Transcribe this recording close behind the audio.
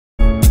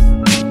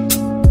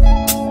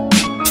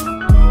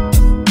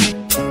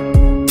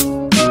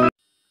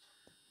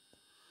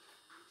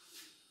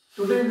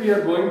Today we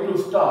are going to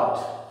start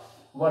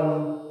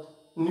one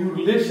new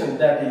relation,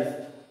 that is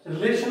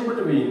relation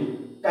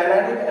between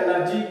kinetic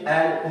energy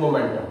and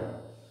momentum.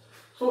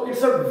 So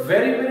it's a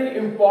very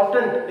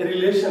important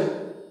relation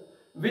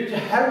which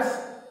helps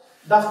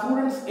the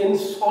students in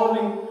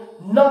solving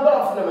number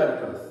of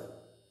numericals.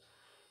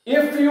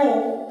 If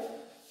you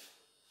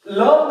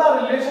learn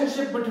the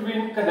relationship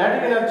between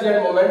kinetic energy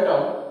and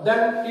momentum,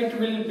 then it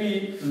will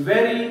be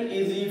very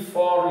easy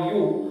for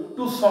you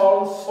to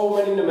solve so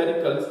many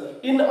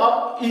numericals in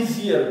a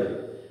easier way.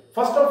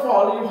 First of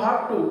all, you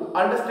have to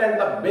understand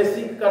the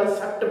basic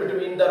concept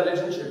between the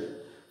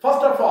relationship.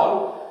 First of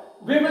all,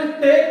 we will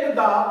take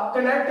the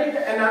kinetic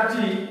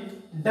energy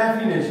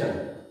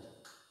definition.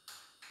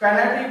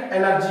 Kinetic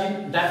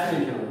energy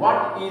definition.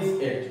 What is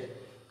it?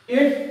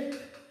 It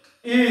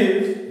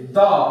is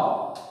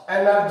the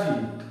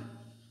energy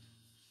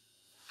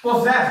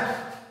possessed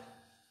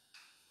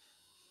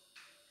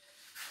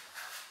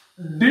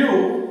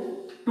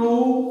due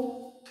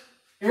to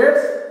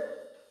its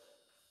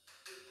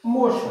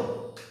motion.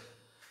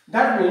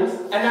 That means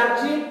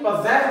energy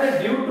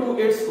possessed due to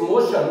its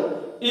motion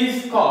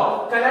is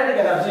called kinetic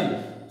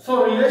energy.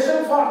 So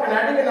relation for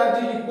kinetic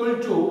energy equal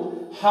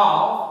to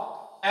half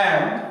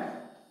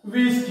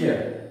mv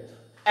square.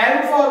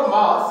 M for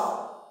mass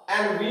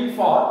and v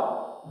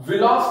for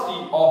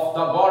velocity of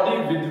the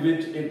body with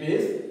which it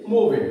is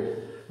moving.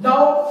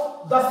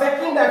 Now the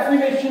second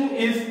definition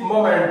is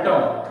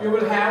momentum. You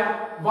will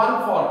have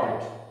one for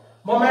it.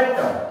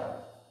 Momentum.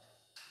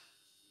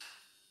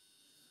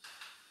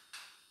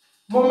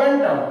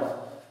 Momentum.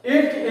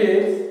 It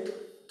is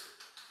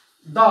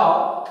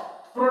the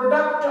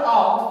product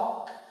of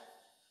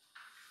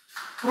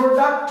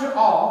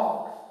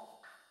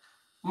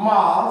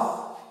mass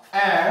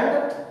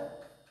and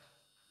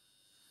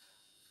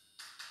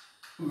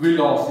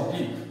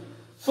velocity.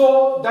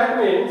 So that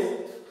means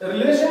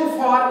relation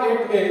for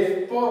it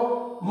is,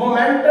 for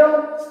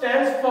momentum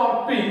stands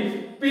for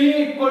P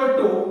equal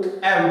to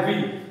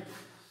mv.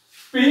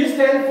 P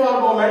stands for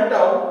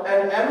momentum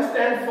and m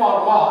stands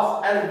for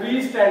mass and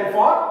v stands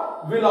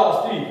for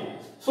velocity.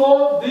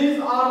 So these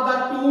are the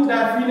two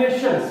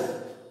definitions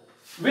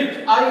which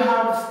I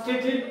have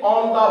stated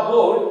on the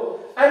board,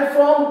 and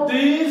from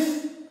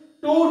these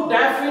two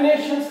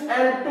definitions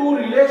and two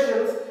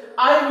relations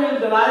I will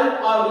derive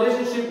a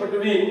relationship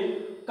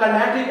between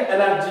kinetic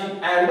energy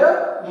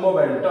and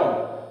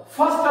momentum.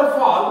 First of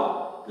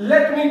all,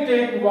 let me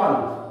take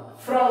one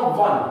from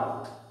one.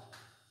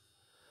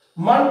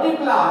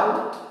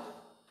 Multiply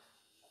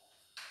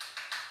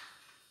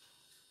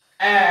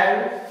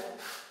and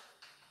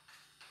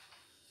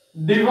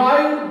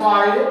divide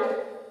by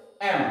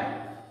m.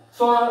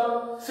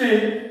 So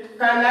see,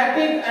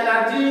 kinetic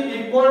energy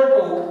equal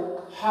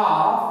to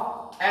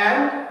half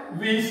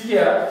mv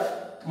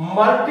square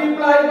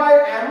multiply by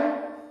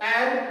m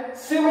and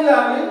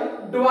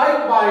similarly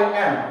divide by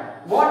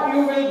m. What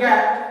you will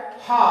get?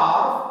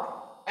 Half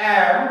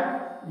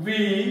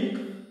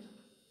mv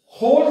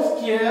whole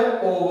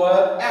square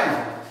over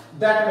m.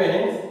 That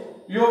means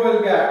you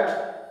will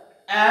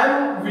get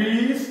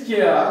mv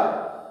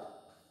square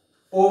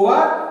over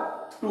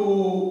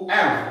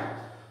 2m.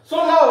 So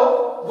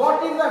now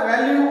what is the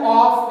value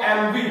of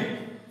mv?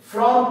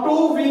 From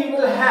 2 we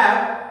will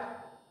have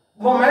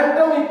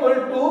momentum equal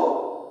to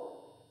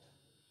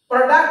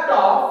product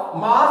of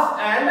mass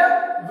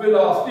and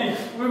velocity.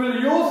 We will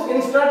use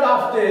instead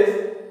of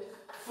this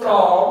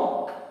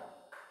from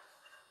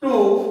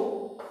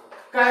 2,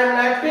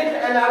 kinetic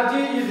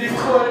energy is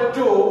equal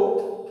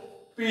to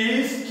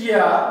P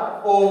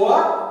square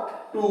over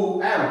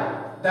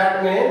 2m.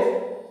 That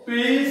means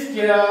P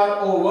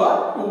square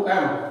over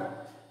 2m.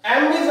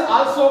 M is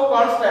also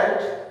constant.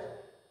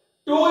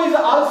 2 is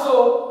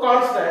also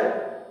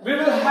constant. We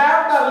will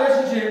have the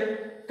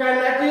relationship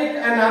kinetic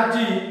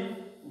energy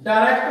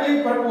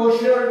directly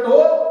proportional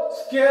to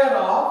square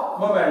of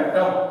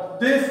momentum.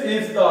 This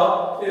is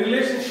the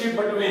relationship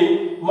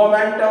between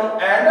momentum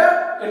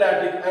and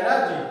kinetic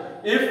energy.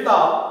 If the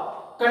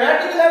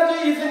kinetic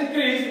energy is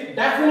increased,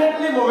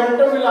 definitely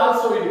momentum will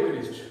also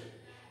increase.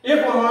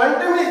 If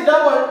momentum is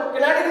doubled,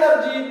 kinetic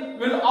energy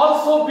will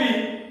also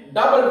be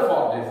doubled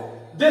for this.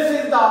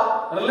 This is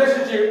the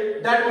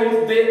relationship, that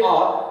means they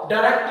are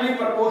directly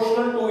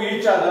proportional to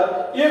each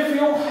other. If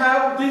you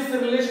have this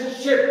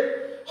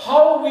relationship,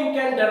 how we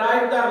can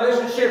derive the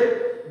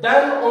relationship?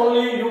 Then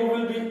only you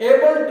will be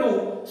able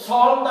to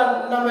solve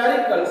the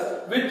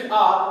numericals which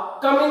are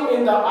coming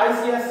in the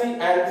ICSE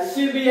and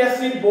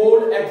CBSE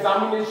board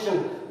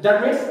examination.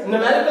 That means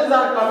numericals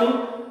are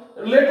coming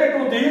related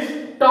to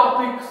these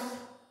topics.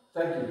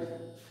 Thank you.